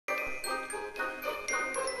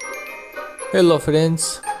Hello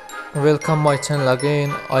friends, welcome my channel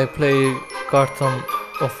again. I play Garten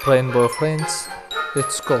of Rainbow Friends.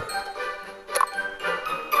 Let's go.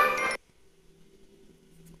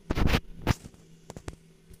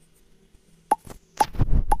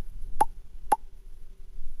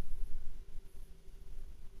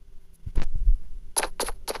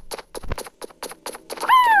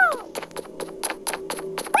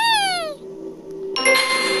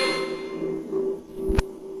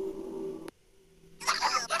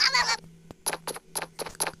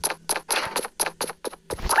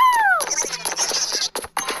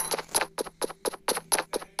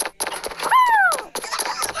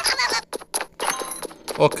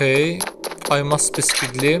 Okay, I must be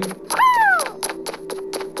speeding.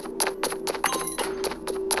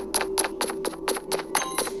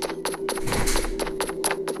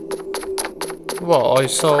 Wow, I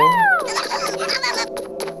saw.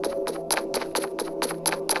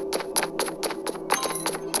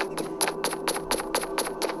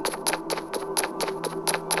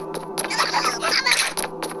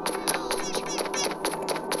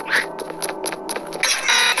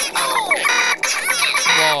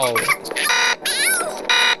 Wow,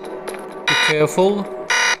 be careful.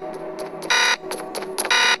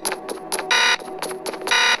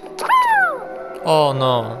 Oh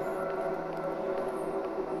no,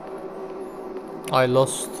 I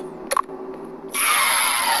lost.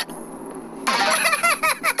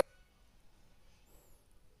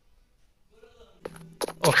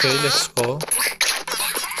 Okay, let's go.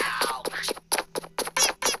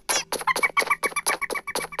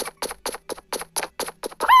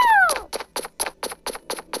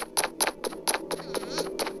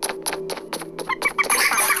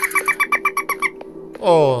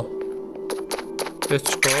 Oh,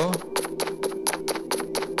 let's go.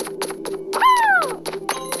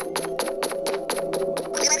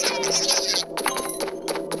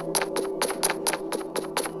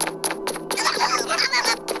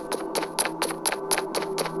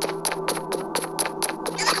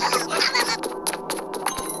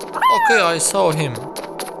 Okay, I saw him.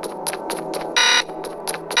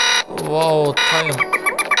 Wow, time.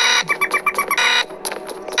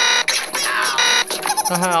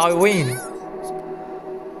 Haha, I win.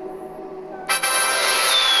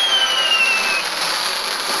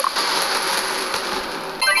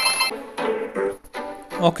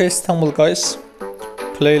 Okay, Istanbul guys.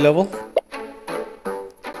 Play level.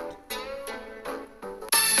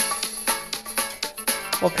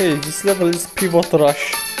 Okay, this level is pivot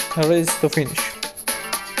rush. Race to finish.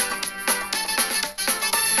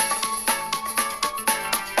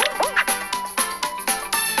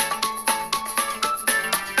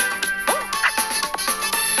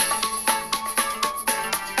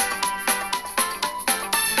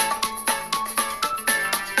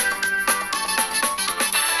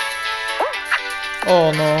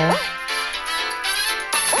 Oh no.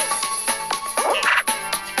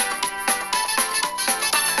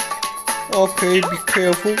 Okay, be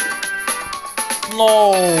careful.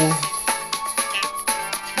 No.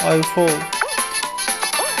 I fall.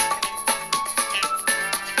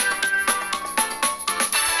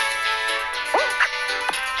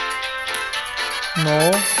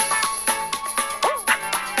 No.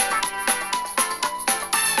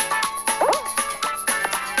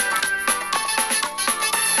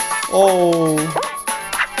 Oh.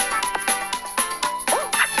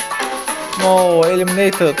 No,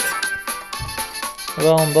 eliminated.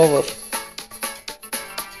 Round over.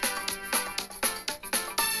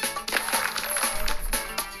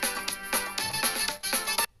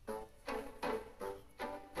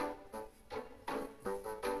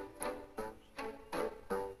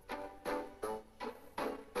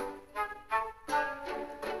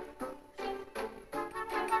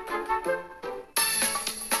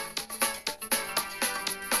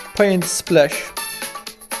 Paint splash.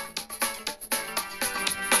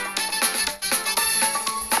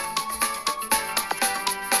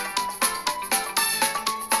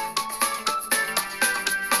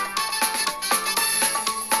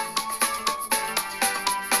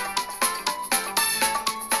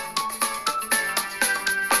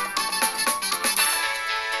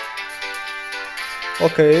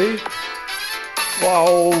 Okay.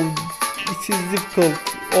 Wow, it is difficult.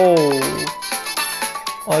 Oh,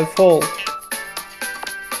 I fall.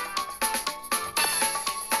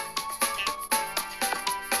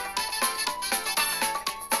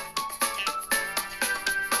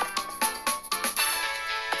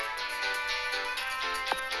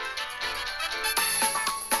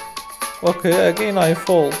 Okay, again I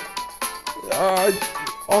fall.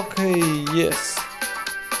 Okay, yes.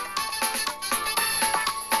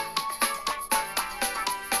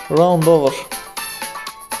 Round over.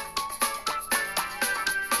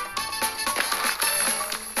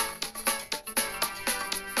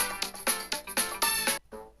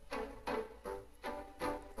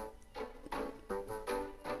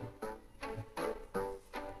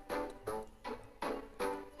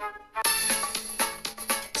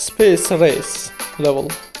 Space race level.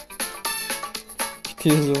 It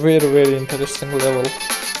is very interesting level.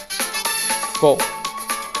 Go.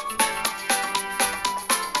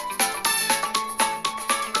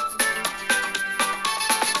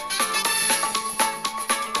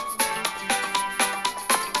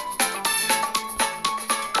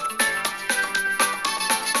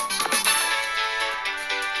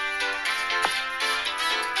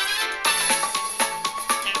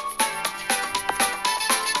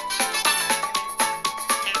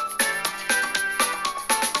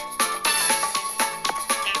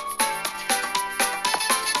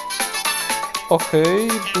 Okay,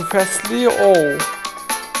 fastly. Oh,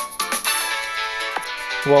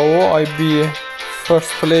 wow! I be first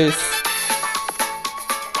place.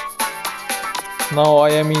 Now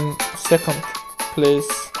I am in second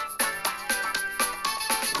place.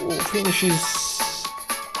 Oh, finishes.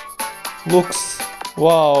 Looks.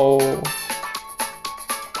 Wow.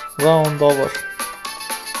 Round over.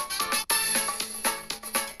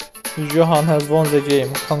 Johan has won the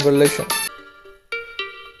game. Congratulations.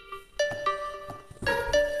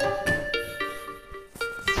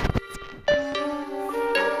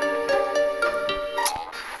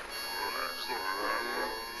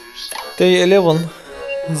 Day 11.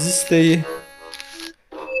 This day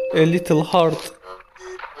a little hard.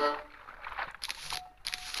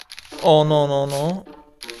 Oh no.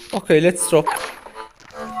 Okay, let's drop.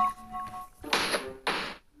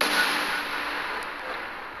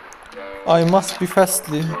 I must be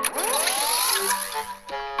fastly.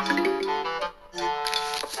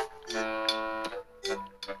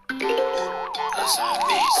 The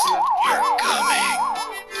zombies, you're coming.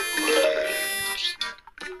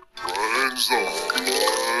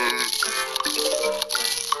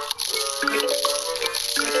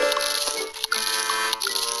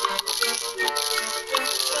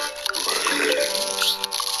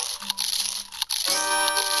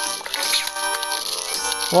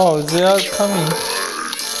 Wow, they are coming.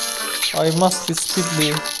 I must be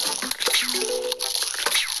speedily.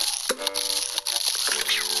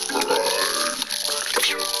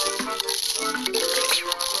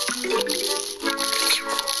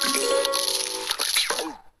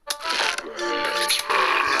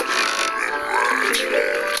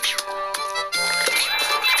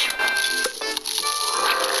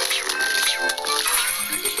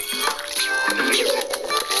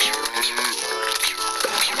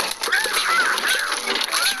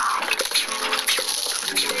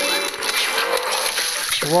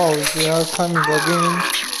 Wow, they are coming again.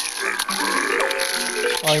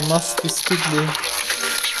 I must be speedily.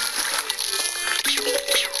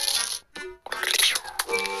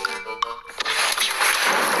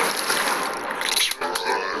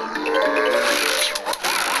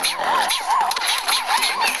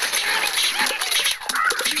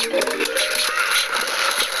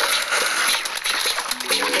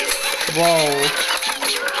 Wow.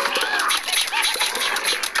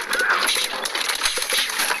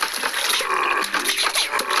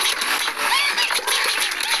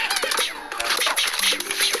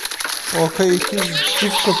 Okay, it is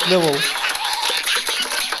difficult level.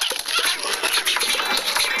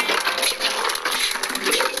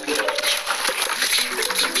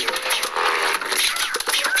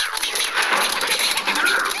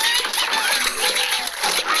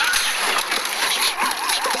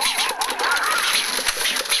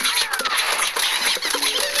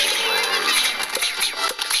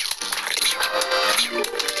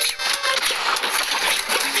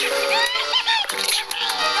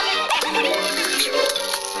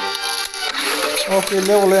 Okay,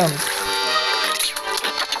 level end.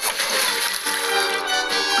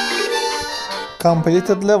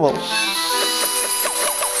 Completed level.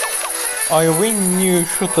 I win new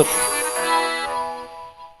shooter.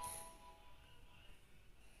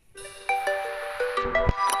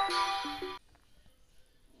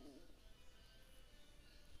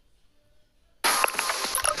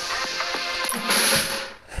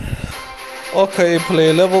 Okay,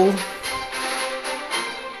 play level.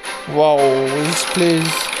 Wow, this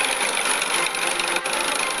plays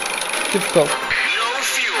difficult. No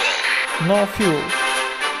fuel. No fuel.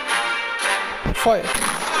 Fire.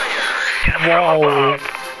 Wow.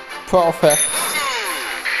 Perfect.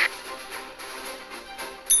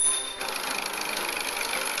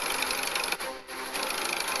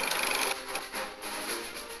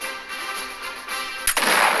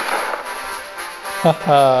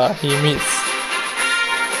 Haha, he missed.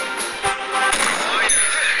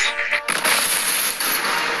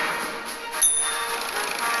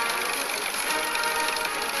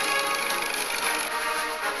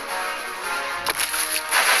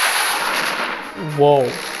 Whoa.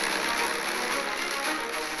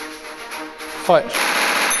 Fire.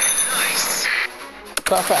 Nice.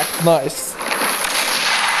 Perfect, nice.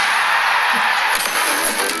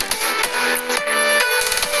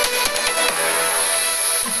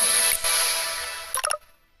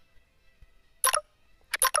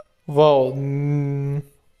 Wow.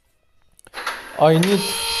 I need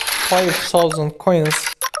 5,000 coins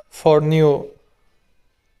for new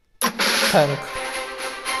tank.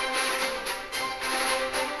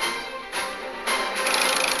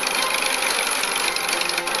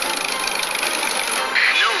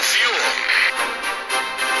 No fuel.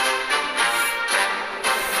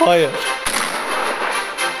 Fire.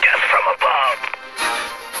 Death from above.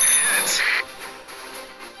 Hit.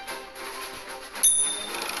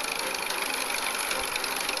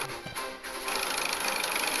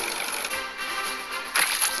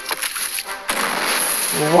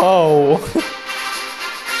 Wow.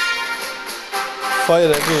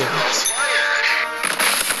 Fire again. Crossfire.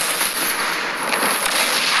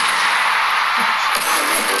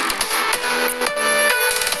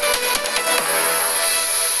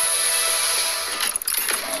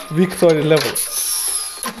 Victory level.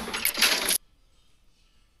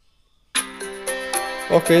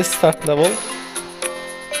 Okay, start level.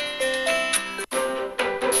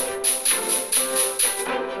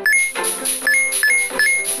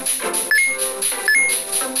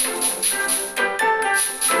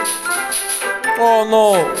 Oh no!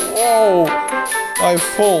 Oh! I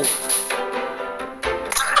fall.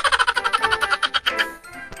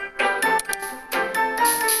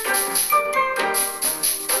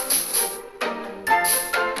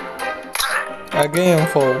 Again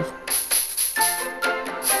fall.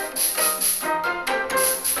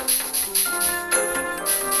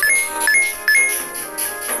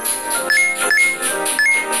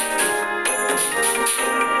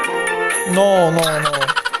 No, no, no.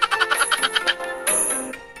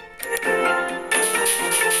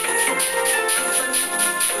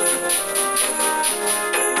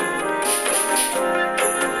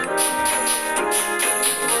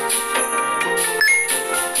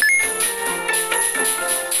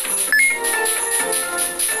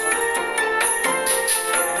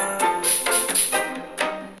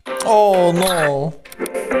 Oh no.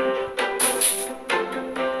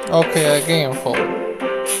 Okay, again fall.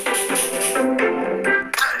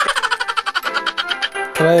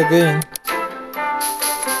 Try again.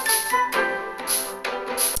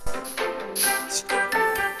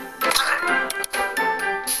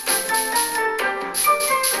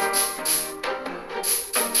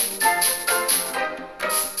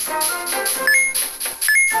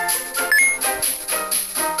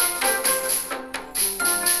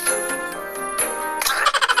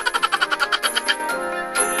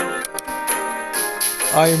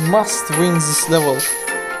 I must win this level.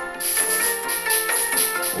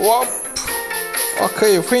 Whoop.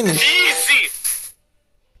 Okay, finish. Easy.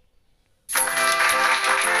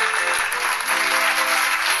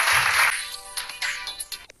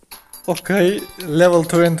 Okay, level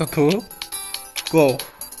 22. Go.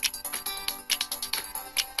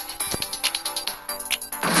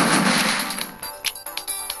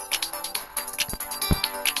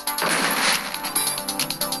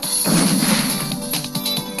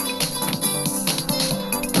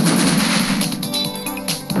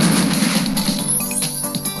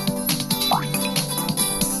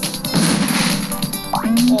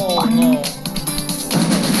 Oh no.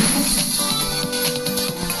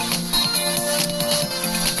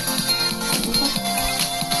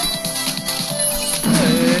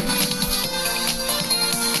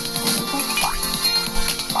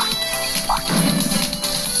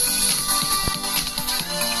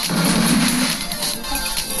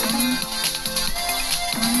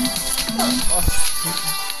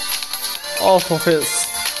 Out of his.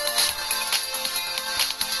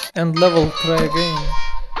 And level 3 again.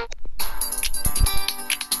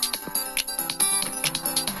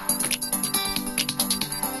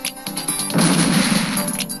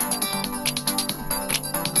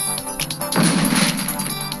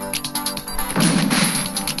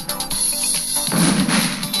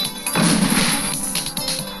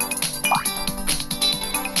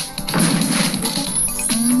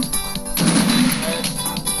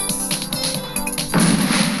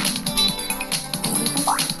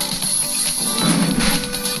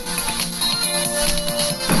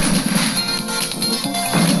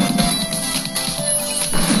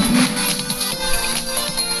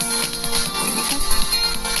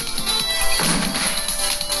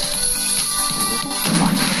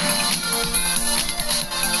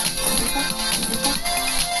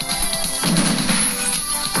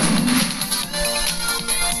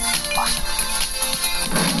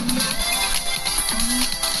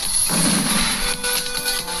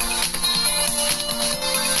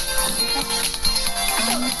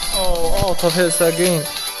 out of health again.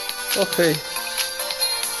 Okay.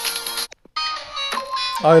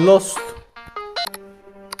 I lost.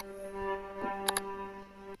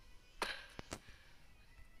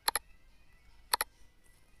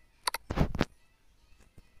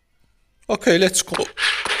 Okay, let's go.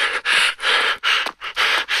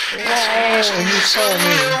 Wow, he saw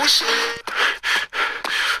me.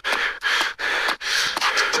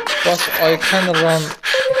 But I can run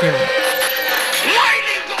him.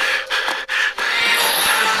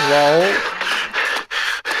 Wow.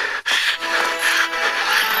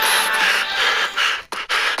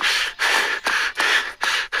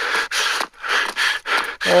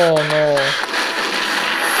 Oh no.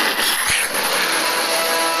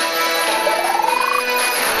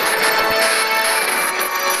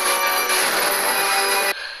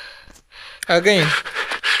 Again,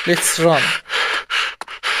 let's run.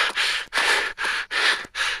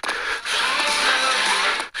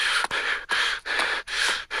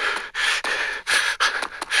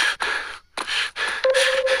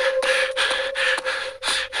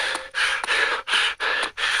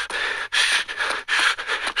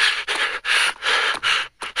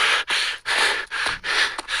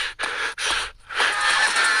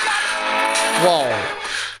 Wow.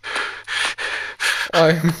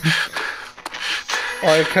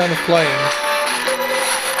 I can flying.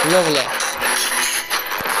 Level up.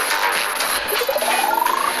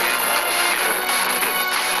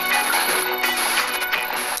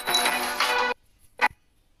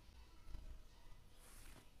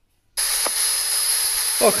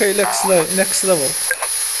 Okay, next level.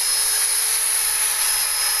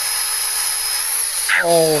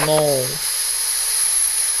 Oh no.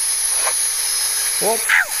 What?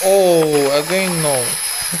 Oh, again no.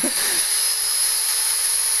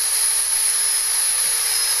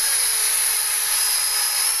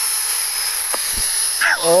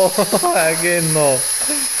 Oh, again no.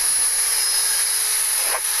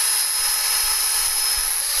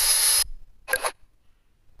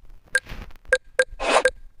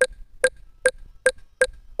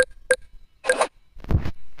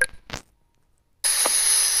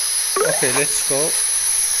 Okay, let's go.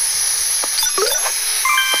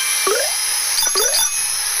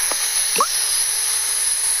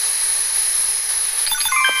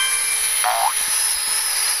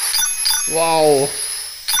 Wow.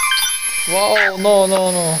 Wow,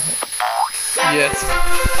 no. Yes.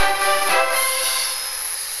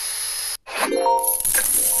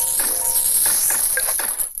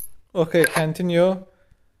 Okay, continue.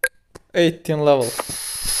 18 level.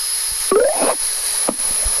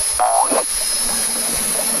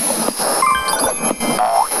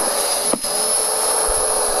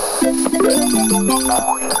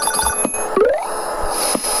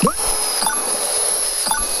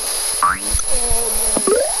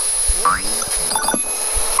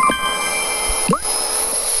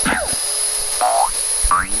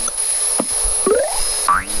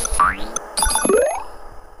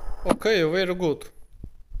 Okay, very good.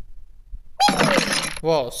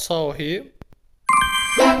 Wow, so here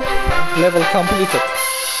level completed.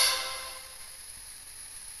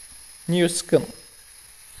 New skin.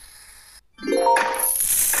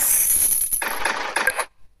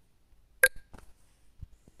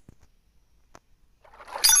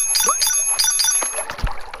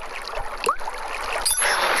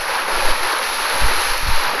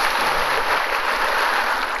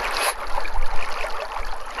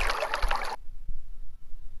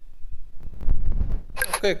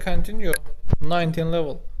 Okay, continue. 19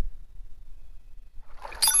 level.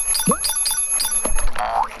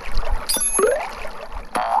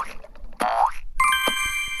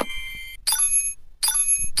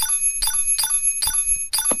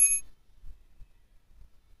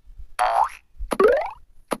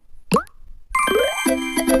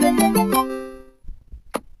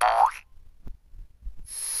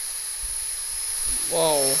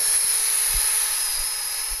 Wow.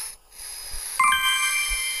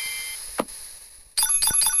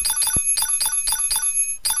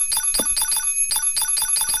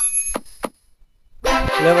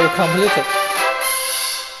 Level completed.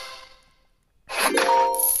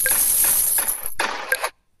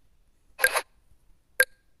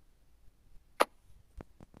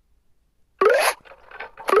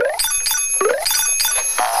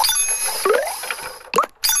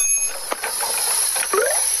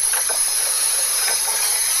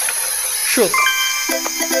 Shoot.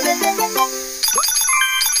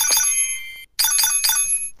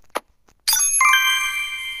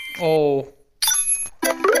 Oh.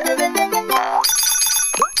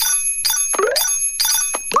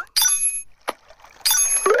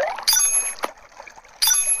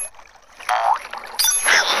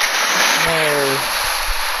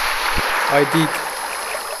 I dig.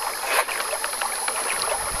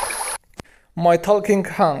 My talking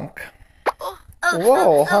Hank.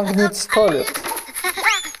 Whoa, Hank needs toilet.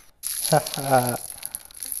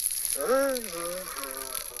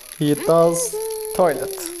 He does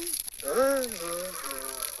toilet.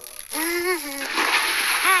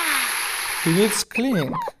 He needs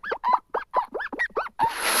cleaning.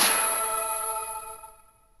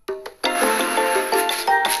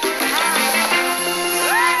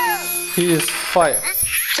 He is 5.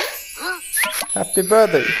 Happy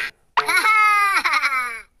birthday.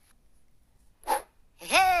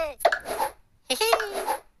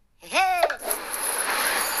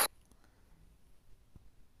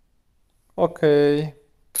 Okay.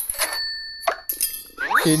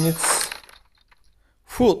 He needs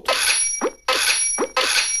food.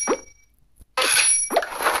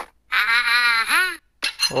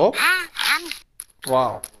 Oh.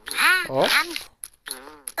 Wow. Oh.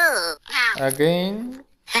 Again.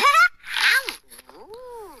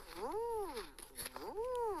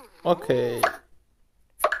 Okay.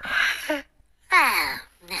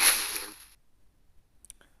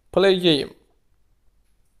 Play game.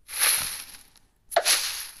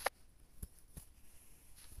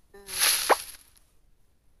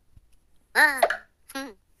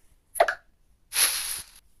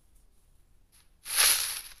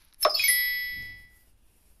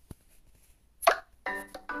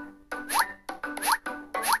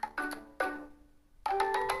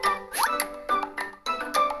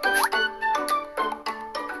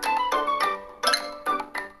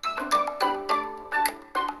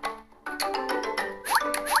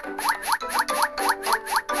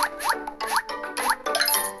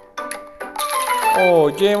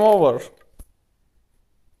 Oh, game over.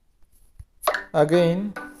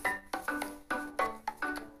 Again.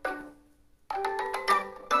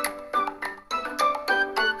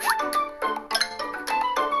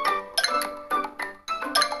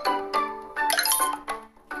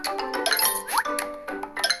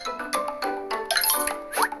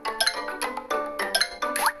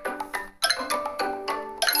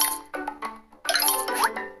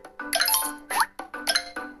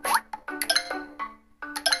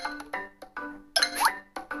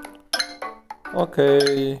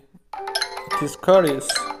 Okay, it is curious.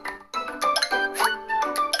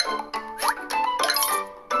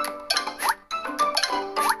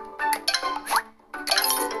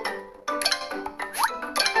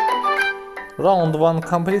 Round 1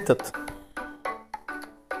 completed.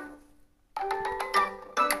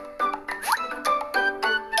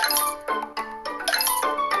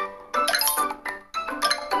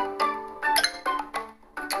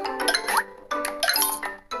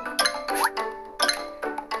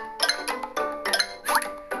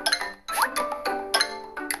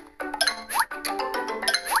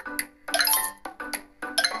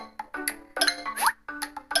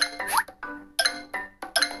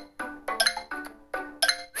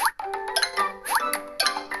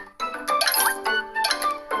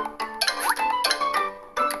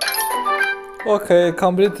 Okay,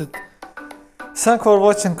 completed. Thanks for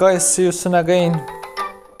watching, guys. See you soon again.